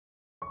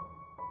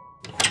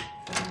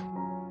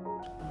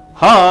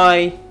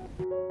Hi!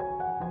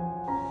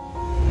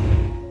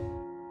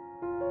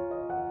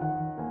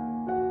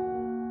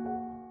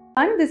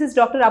 This is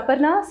Dr.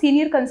 APARNA,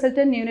 Senior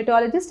Consultant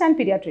Neonatologist and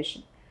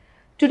Pediatrician.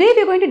 Today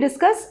we are going to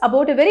discuss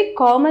about a very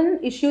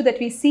common issue that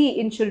we see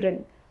in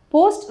children,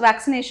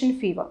 post-vaccination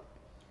fever.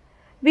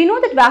 We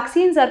know that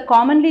vaccines are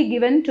commonly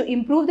given to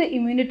improve the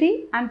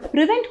immunity and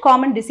prevent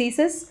common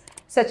diseases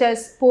such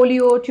as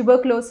polio,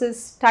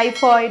 tuberculosis,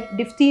 typhoid,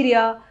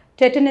 diphtheria,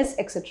 tetanus,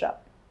 etc.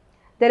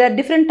 There are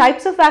different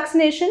types of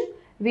vaccination.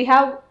 We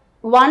have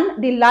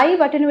the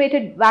live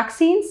attenuated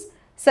vaccines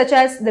such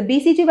as the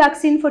BCG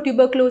vaccine for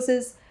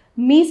tuberculosis,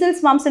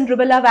 measles, mumps and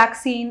rubella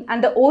vaccine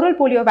and the oral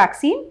polio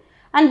vaccine.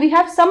 And we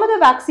have some other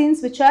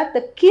vaccines which are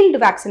the killed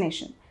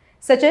vaccination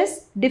such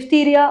as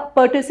diphtheria,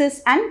 pertussis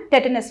and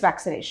tetanus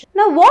vaccination.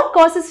 Now what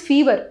causes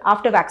fever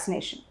after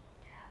vaccination?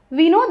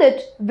 We know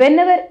that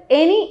whenever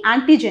any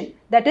antigen,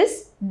 that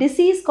is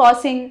disease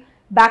causing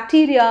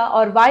bacteria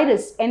or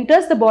virus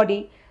enters the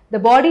body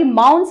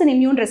mounts an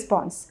immune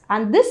response,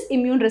 and this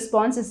immune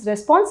response is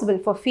responsible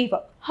for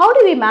fever. How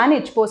do we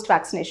manage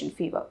post-vaccination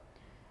fever?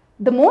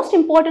 The most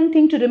important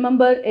thing to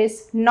remember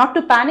is not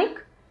to panic,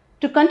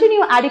 to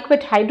continue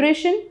adequate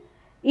hydration.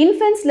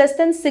 Infants less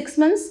than 6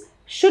 months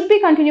should be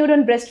continued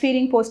on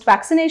breastfeeding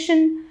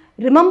post-vaccination.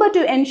 Remember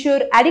to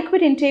ensure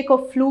adequate intake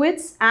of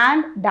fluids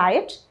and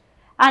diet.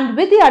 And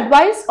with the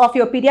advice of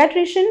your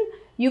pediatrician,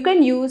 you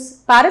can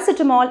use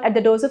paracetamol at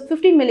the dose of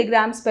 50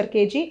 milligrams per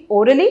kg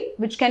orally,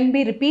 which can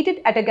be repeated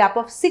at a gap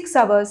of 6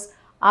 hours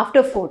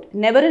after food,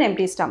 never an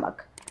empty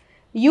stomach.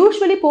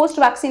 Usually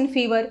post-vaccine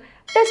fever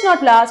does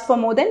not last for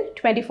more than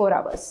 24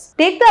 hours.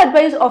 Take the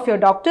advice of your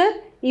doctor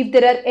if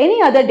there are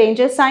any other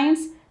danger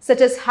signs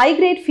such as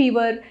high-grade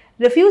fever,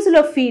 refusal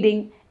of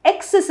feeding,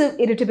 excessive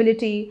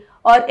irritability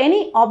or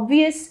any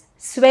obvious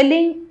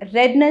swelling,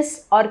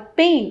 redness or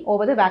pain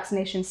over the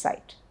vaccination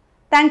site.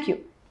 Thank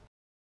you.